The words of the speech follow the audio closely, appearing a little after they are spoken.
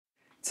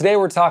Today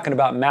we're talking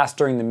about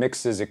mastering the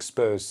mixes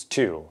exposed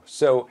to.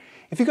 So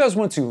if you guys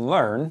want to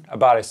learn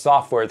about a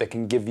software that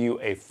can give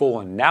you a full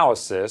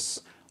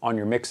analysis on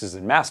your mixes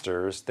and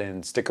masters,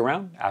 then stick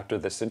around after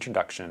this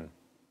introduction.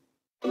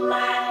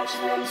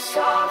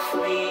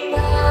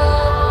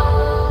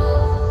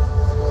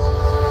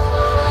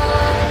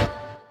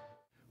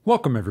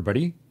 Welcome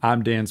everybody,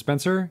 I'm Dan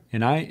Spencer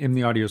and I am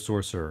the Audio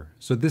Sorcerer.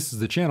 So this is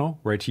the channel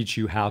where I teach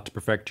you how to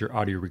perfect your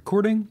audio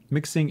recording,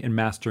 mixing, and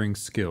mastering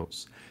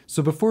skills.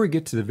 So before we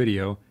get to the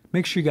video,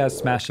 make sure you guys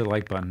smash the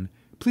like button.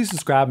 Please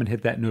subscribe and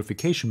hit that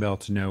notification bell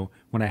to know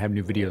when I have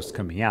new videos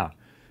coming out.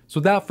 So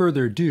without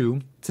further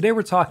ado, today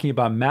we're talking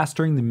about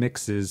mastering the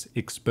mixes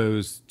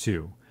exposed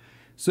to.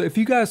 So if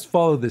you guys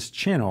follow this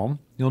channel,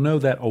 you'll know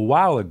that a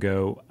while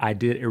ago I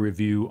did a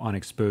review on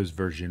Exposed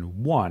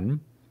version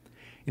 1.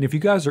 And if you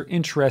guys are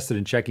interested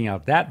in checking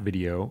out that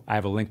video, I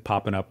have a link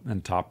popping up in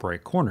the top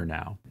right corner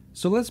now.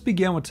 So let's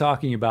begin with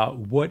talking about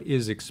what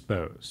is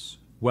Expose.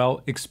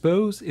 Well,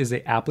 Expose is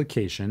an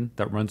application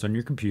that runs on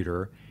your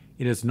computer.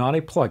 It is not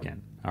a plugin,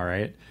 all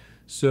right?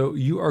 So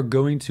you are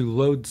going to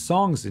load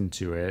songs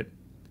into it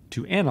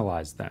to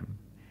analyze them.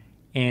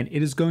 And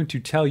it is going to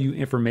tell you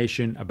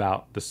information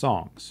about the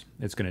songs.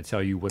 It's going to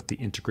tell you what the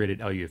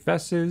integrated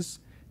LUFS is,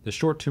 the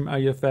short-term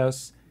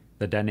LUFS,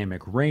 the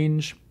dynamic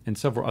range, and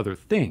several other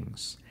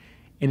things.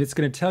 And it's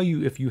going to tell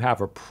you if you have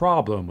a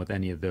problem with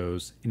any of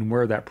those and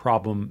where that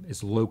problem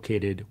is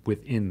located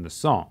within the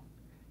song.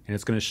 And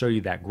it's going to show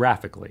you that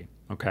graphically,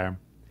 okay?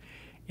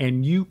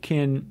 And you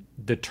can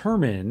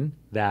determine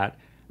that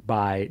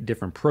by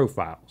different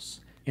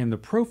profiles. And the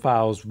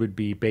profiles would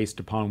be based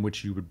upon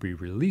which you would be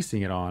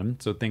releasing it on.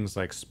 So things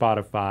like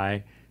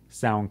Spotify,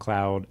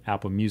 SoundCloud,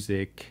 Apple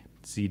Music,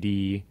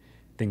 CD,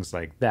 things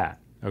like that,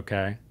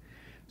 okay?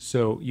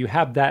 So you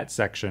have that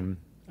section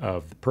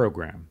of the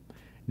program.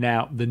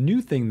 Now, the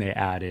new thing they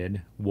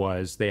added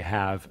was they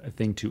have a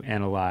thing to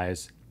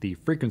analyze the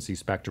frequency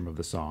spectrum of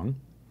the song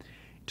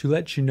to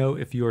let you know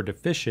if you're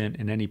deficient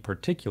in any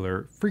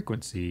particular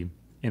frequency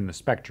in the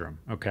spectrum,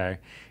 okay?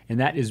 And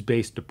that is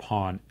based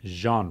upon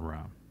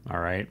genre,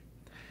 all right?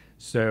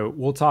 So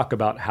we'll talk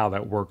about how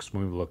that works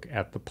when we look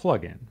at the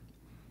plugin.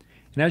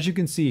 And as you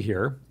can see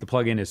here, the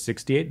plugin is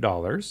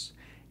 $68.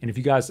 And if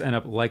you guys end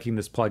up liking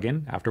this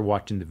plugin after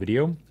watching the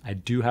video, I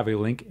do have a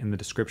link in the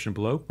description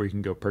below where you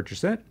can go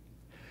purchase it.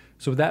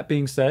 So with that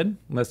being said,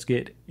 let's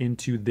get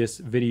into this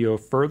video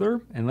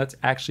further and let's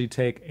actually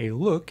take a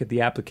look at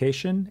the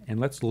application and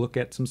let's look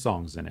at some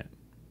songs in it.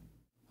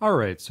 All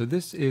right, so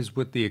this is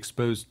what the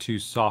Exposed to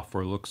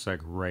software looks like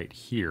right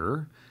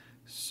here.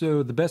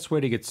 So the best way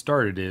to get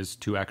started is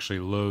to actually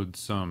load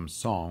some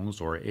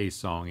songs or a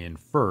song in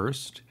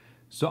first.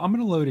 So I'm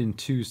going to load in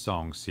 2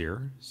 songs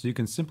here, so you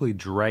can simply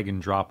drag and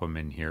drop them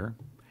in here.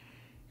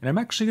 And I'm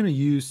actually going to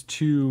use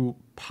 2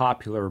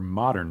 popular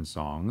modern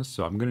songs.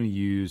 So I'm going to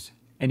use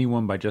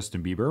Anyone by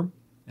Justin Bieber,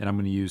 and I'm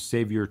going to use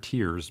Save Your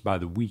Tears by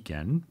The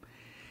Weeknd.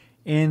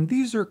 And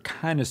these are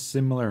kind of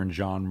similar in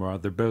genre.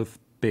 They're both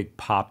big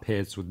pop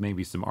hits with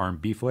maybe some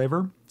R&B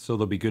flavor, so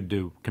they'll be good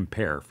to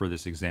compare for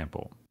this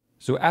example.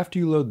 So after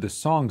you load the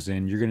songs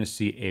in, you're going to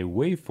see a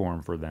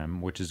waveform for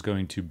them, which is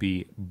going to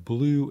be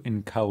blue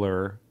in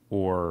color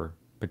or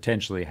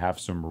potentially have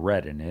some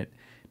red in it.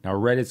 Now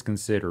red is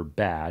considered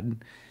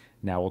bad.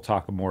 Now we'll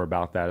talk more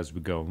about that as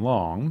we go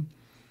along.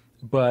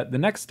 But the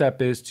next step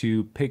is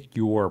to pick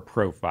your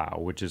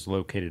profile, which is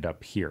located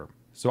up here.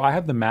 So I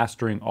have the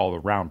mastering all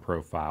around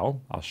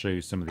profile. I'll show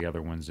you some of the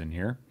other ones in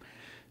here.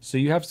 So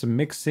you have some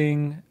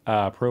mixing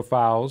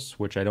profiles,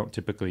 which I don't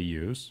typically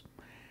use.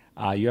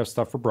 You have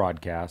stuff for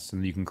broadcasts,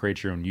 and you can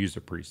create your own user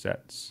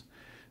presets.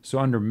 So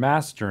under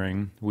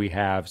mastering, we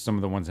have some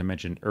of the ones I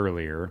mentioned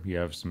earlier. You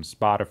have some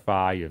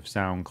Spotify, you have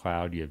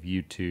SoundCloud, you have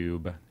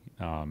YouTube,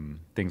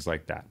 things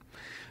like that.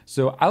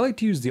 So I like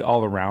to use the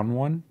all-around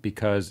one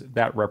because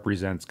that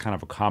represents kind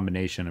of a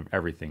combination of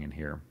everything in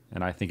here.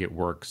 And I think it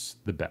works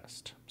the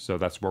best. So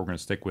that's what we're going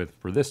to stick with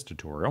for this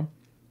tutorial.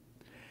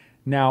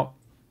 Now,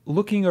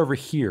 looking over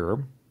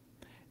here,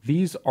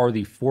 these are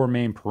the 4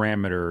 main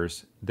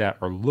parameters that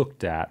are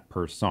looked at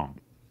per song.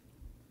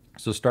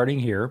 So starting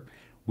here,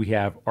 we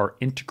have our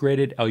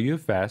integrated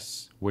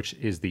LUFS, which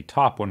is the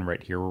top one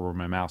right here where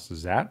my mouse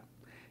is at.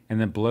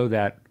 And then below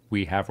that,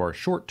 we have our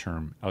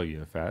short-term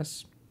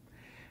LUFS.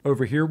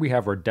 Over here, we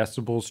have our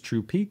decibels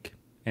true peak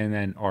and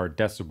then our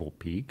decibel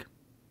peak.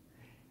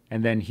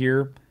 And then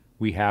here,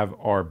 we have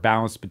our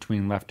balance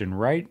between left and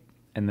right.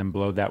 And then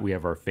below that, we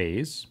have our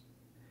phase.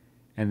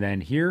 And then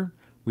here,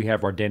 we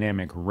have our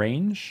dynamic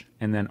range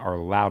and then our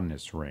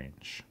loudness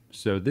range.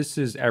 So this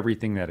is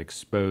everything that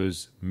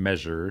Expose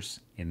measures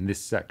in this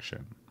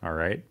section, all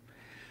right?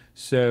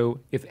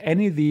 So if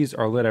any of these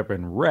are lit up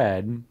in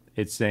red,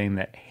 it's saying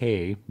that,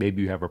 hey,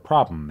 maybe you have a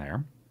problem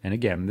there. And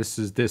again, this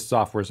is this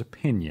software's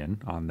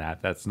opinion on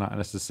that. That's not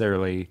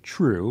necessarily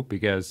true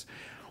because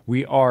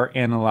we are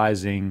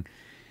analyzing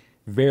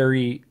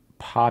very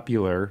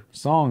popular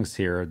songs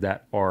here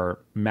that are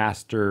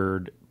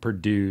mastered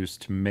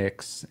produced,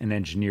 mixed, and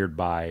engineered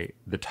by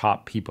the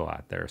top people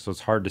out there. So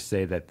it's hard to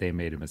say that they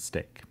made a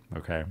mistake,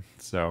 okay?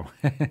 So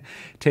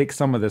take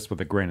some of this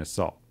with a grain of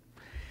salt.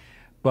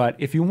 But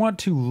if you want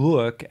to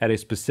look at a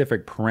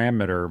specific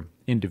parameter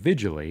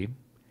individually,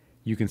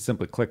 you can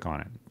simply click on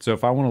it. So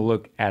if I want to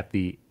look at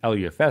the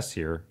LUFS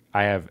here,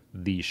 I have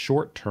the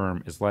short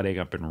term is lighting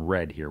up in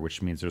red here,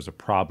 which means there's a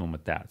problem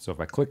with that. So if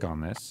I click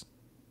on this,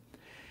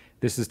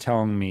 this is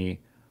telling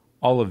me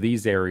all of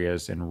these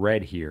areas in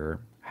red here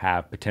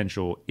have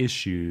potential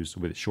issues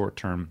with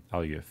short-term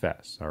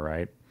LUFS, all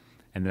right?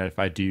 And then if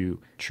I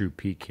do true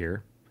peak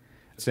here,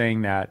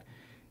 saying that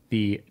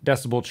the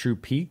decibel true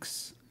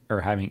peaks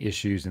are having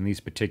issues in these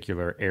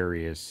particular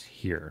areas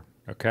here,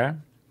 okay?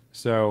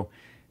 So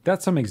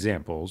that's some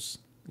examples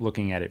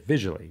looking at it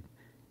visually.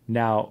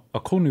 Now, a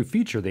cool new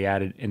feature they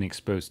added in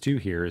Expose 2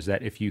 here is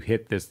that if you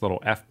hit this little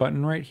F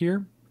button right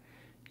here,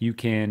 you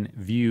can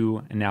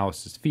view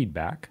analysis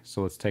feedback.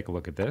 So let's take a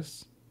look at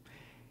this.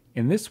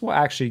 And this will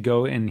actually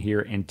go in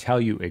here and tell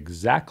you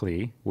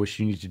exactly what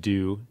you need to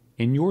do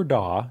in your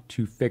DAW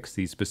to fix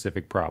these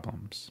specific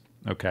problems.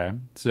 Okay,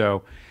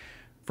 so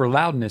for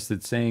loudness,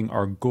 it's saying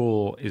our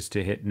goal is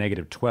to hit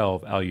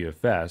 -12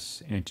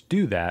 LUFS. And to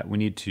do that, we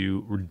need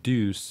to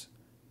reduce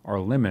our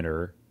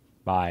limiter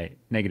by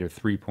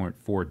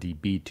 -3.4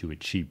 dB to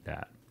achieve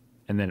that.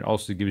 And then it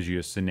also gives you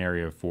a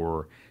scenario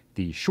for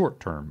the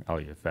short-term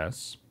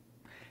LUFS.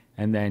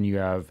 And then you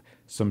have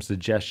some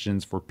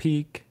suggestions for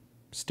peak,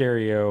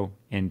 stereo,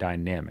 and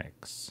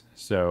dynamics.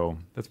 So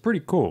that's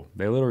pretty cool.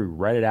 They literally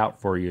write it out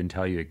for you and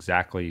tell you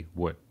exactly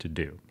what to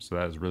do. So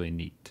that is really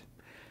neat.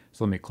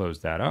 So let me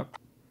close that up.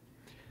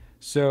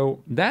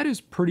 So that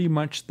is pretty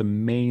much the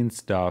main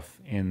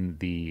stuff in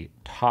the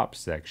top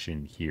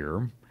section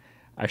here.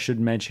 I should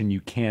mention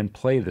you can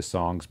play the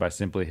songs by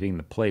simply hitting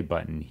the play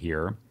button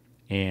here.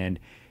 And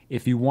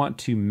if you want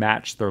to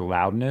match their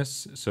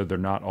loudness so they're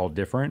not all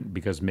different,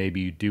 because maybe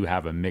you do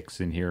have a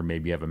mix in here,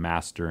 maybe you have a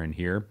master in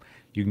here,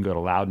 you can go to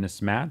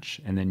loudness match,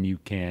 and then you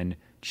can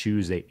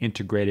choose a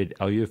integrated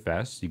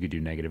LUFS. You could do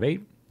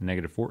 -8,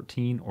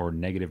 -14, or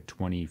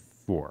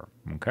 -24,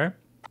 okay?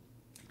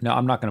 Now,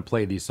 I'm not going to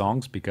play these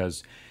songs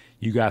because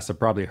you guys have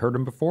probably heard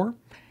them before,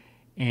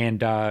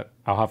 and I'll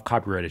have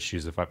copyright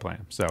issues if I play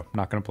them, so I'm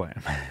not going to play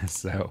them.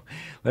 So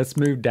let's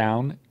move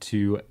down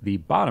to the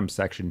bottom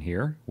section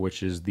here,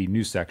 which is the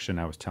new section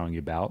I was telling you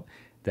about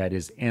that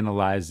is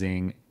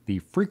analyzing the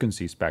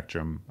frequency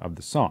spectrum of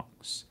the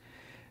songs.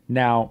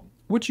 Now,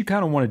 what you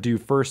kind of want to do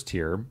first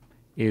here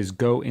is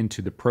go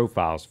into the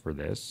profiles for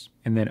this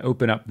and then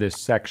open up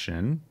this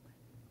section,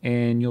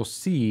 and you'll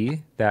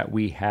see that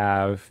we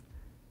have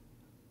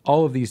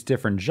all of these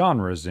different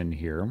genres in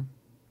here,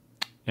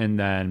 and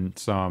then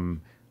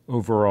some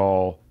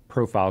overall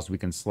profiles we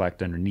can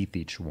select underneath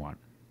each one.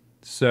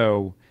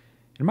 So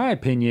in my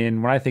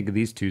opinion, when I think of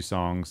these two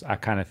songs, I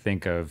kind of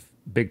think of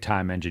big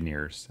time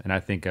engineers, and I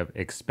think of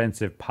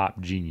expensive pop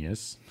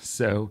genius.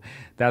 So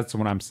that's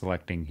what I'm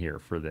selecting here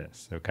for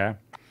this, okay?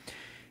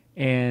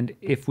 And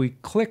if we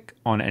click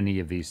on any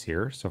of these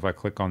here, so if I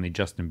click on the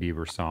Justin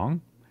Bieber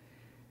song,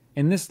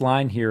 and this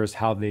line here is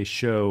how they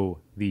show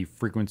the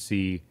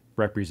frequency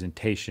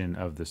representation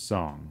of the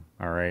song,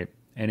 all right?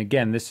 And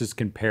again, this is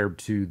compared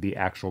to the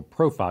actual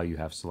profile you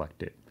have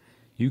selected.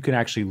 You can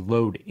actually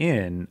load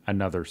in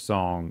another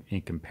song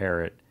and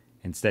compare it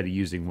instead of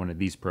using one of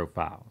these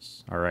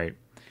profiles, all right?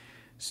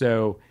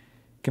 So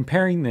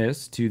comparing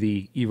this to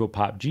the Evil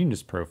Pop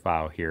Genius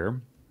profile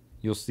here,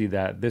 you'll see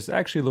that this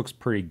actually looks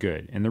pretty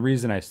good. And the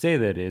reason I say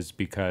that is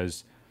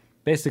because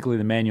basically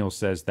the manual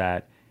says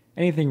that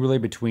anything really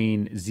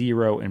between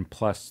 0 and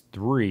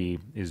 +3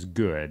 is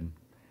good.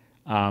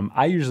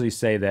 I usually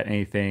say that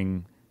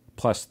anything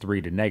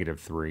 +3 to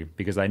 -3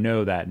 because I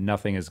know that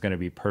nothing is going to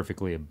be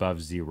perfectly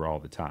above 0 all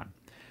the time.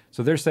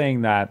 So they're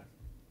saying that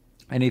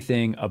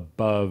anything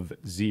above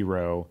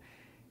 0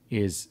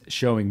 is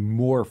showing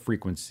more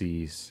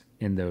frequencies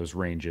in those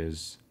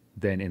ranges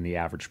than in the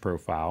average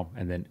profile.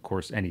 And then, of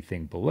course,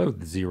 anything below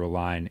the 0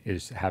 line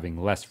is having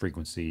less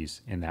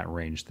frequencies in that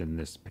range than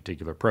this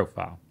particular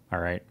profile. All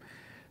right.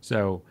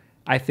 So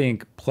I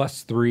think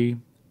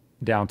 +3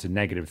 down to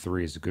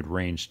 -3 is a good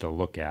range to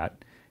look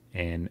at.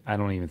 And I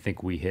don't even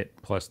think we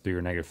hit +3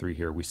 or -3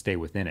 here. We stay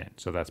within it.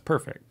 So that's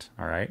perfect.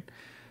 All right.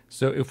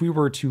 So if we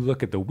were to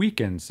look at the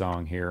Weeknd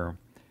song here,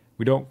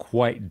 we don't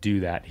quite do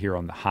that here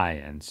on the high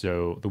end.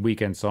 So the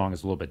Weeknd song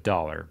is a little bit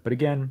duller. But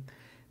again,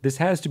 this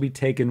has to be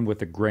taken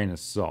with a grain of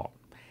salt.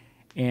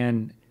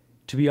 And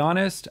to be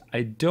honest,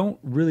 I don't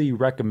really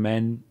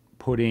recommend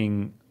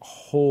putting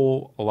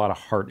a lot of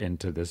heart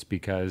into this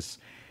because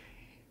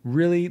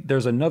really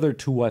there's another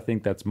tool I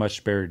think that's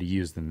much better to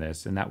use than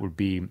this, and that would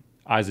be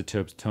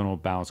iZotope's Tonal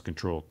Balance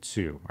Control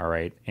 2, all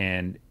right?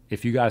 And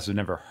if you guys have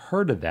never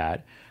heard of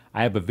that,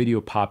 I have a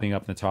video popping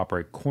up in the top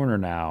right corner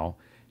now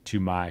to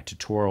my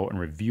tutorial and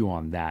review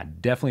on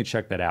that. Definitely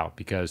check that out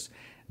because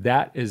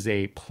that is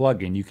a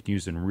plugin you can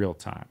use in real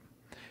time.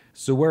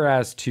 So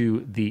whereas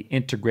to the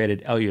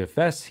integrated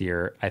LUFS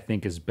here, I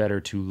think is better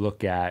to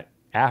look at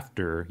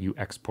after you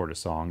export a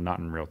song, not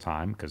in real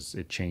time because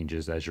it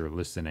changes as you're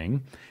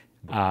listening.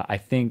 I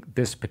think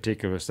this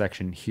particular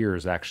section here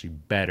is actually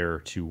better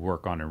to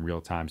work on in real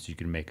time so you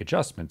can make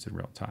adjustments in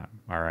real time.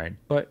 All right.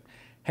 But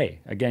hey,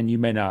 again, you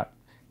may not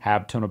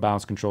have tonal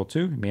balance control 2.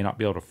 You may not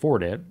be able to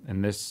afford it.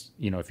 And this,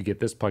 if you get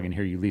this plugin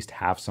here, you at least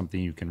have something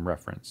you can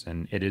reference,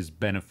 and it is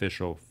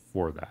beneficial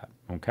for that.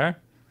 Okay.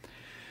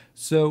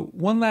 So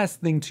one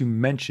last thing to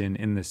mention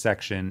in this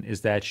section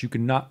is that you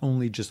can not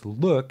only just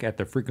look at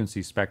the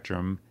frequency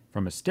spectrum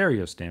from a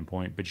stereo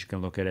standpoint, but you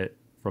can look at it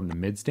from the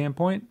mid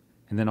standpoint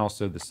and then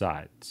also the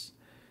sides.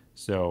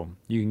 So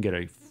you can get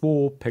a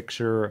full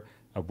picture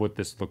of what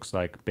this looks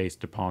like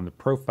based upon the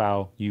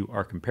profile you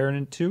are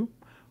comparing it to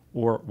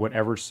or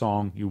whatever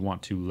song you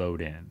want to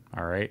load in.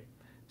 All right.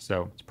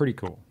 So it's pretty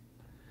cool.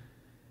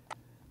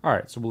 All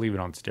right. So we'll leave it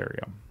on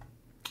stereo.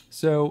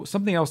 So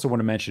something else I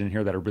want to mention in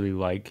here that I really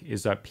like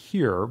is up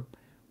here,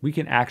 we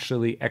can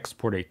actually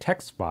export a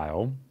text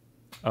file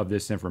of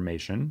this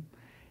information.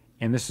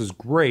 And this is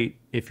great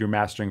if you're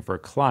mastering for a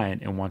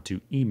client and want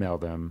to email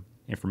them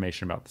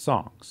information about the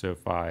song. So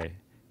if I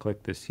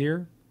click this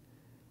here,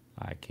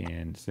 I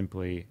can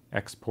simply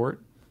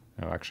export.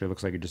 Oh, actually, it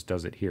looks like it just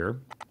does it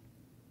here.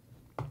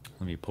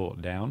 Let me pull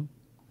it down.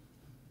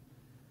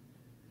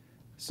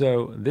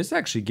 So this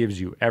actually gives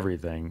you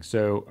everything.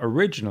 So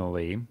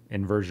originally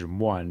in version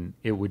 1,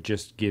 it would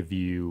just give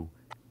you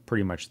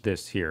pretty much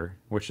this here,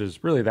 which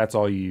is really, that's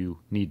all you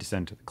need to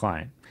send to the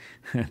client.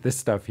 This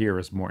stuff here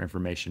is more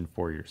information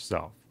for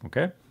yourself.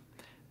 Okay.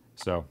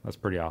 So that's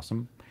pretty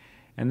awesome.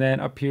 And then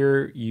up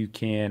here, you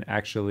can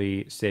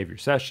actually save your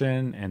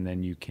session, and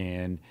then you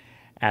can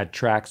add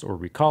tracks or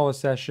recall a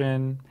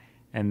session.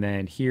 And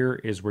then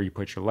here is where you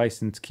put your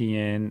license key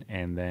in.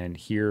 And then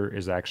here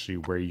is actually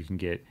where you can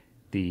get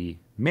the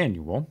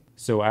manual.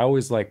 So I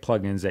always like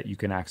plugins that you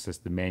can access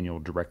the manual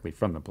directly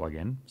from the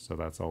plugin. So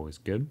that's always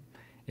good.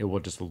 It will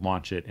just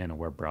launch it in a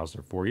web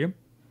browser for you.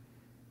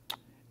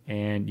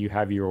 And you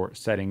have your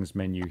settings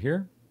menu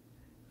here.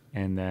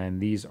 And then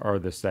these are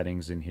the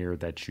settings in here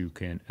that you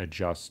can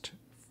adjust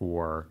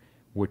for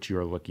what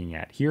you're looking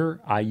at here.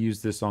 I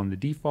use this on the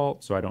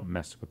default, so I don't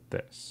mess with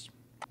this.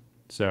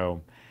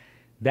 So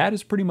that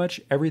is pretty much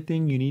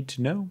everything you need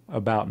to know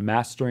about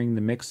mastering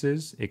the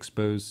mixes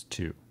Xposed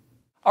 2.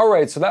 All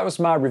right, so that was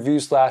my review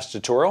 /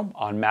 tutorial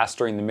on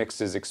mastering the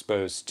mixes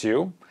Xposed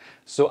 2.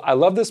 So I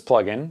love this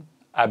plugin.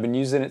 I've been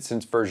using it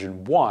since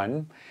version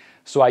 1.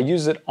 So I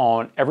use it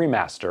on every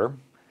master.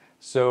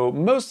 So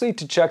mostly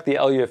to check the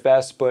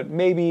LUFS, but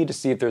maybe to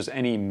see if there's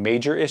any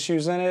major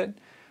issues in it.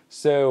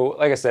 So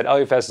like I said,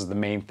 LUFS is the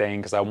main thing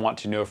because I want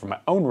to know from my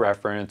own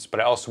reference, but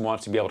I also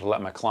want to be able to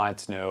let my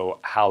clients know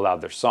how loud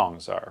their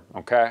songs are,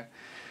 okay?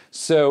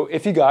 So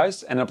if you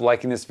guys end up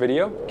liking this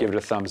video, give it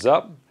a thumbs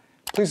up.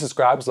 Please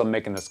subscribe because I'm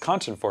making this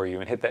content for you,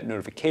 and hit that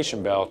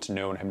notification bell to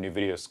know when I have new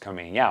videos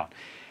coming out.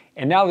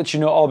 And now that you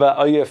know all about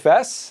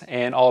LUFS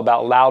and all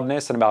about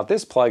loudness and about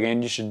this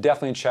plugin, you should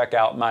definitely check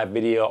out my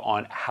video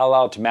on how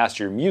loud to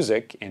master your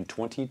music in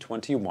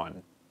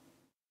 2021.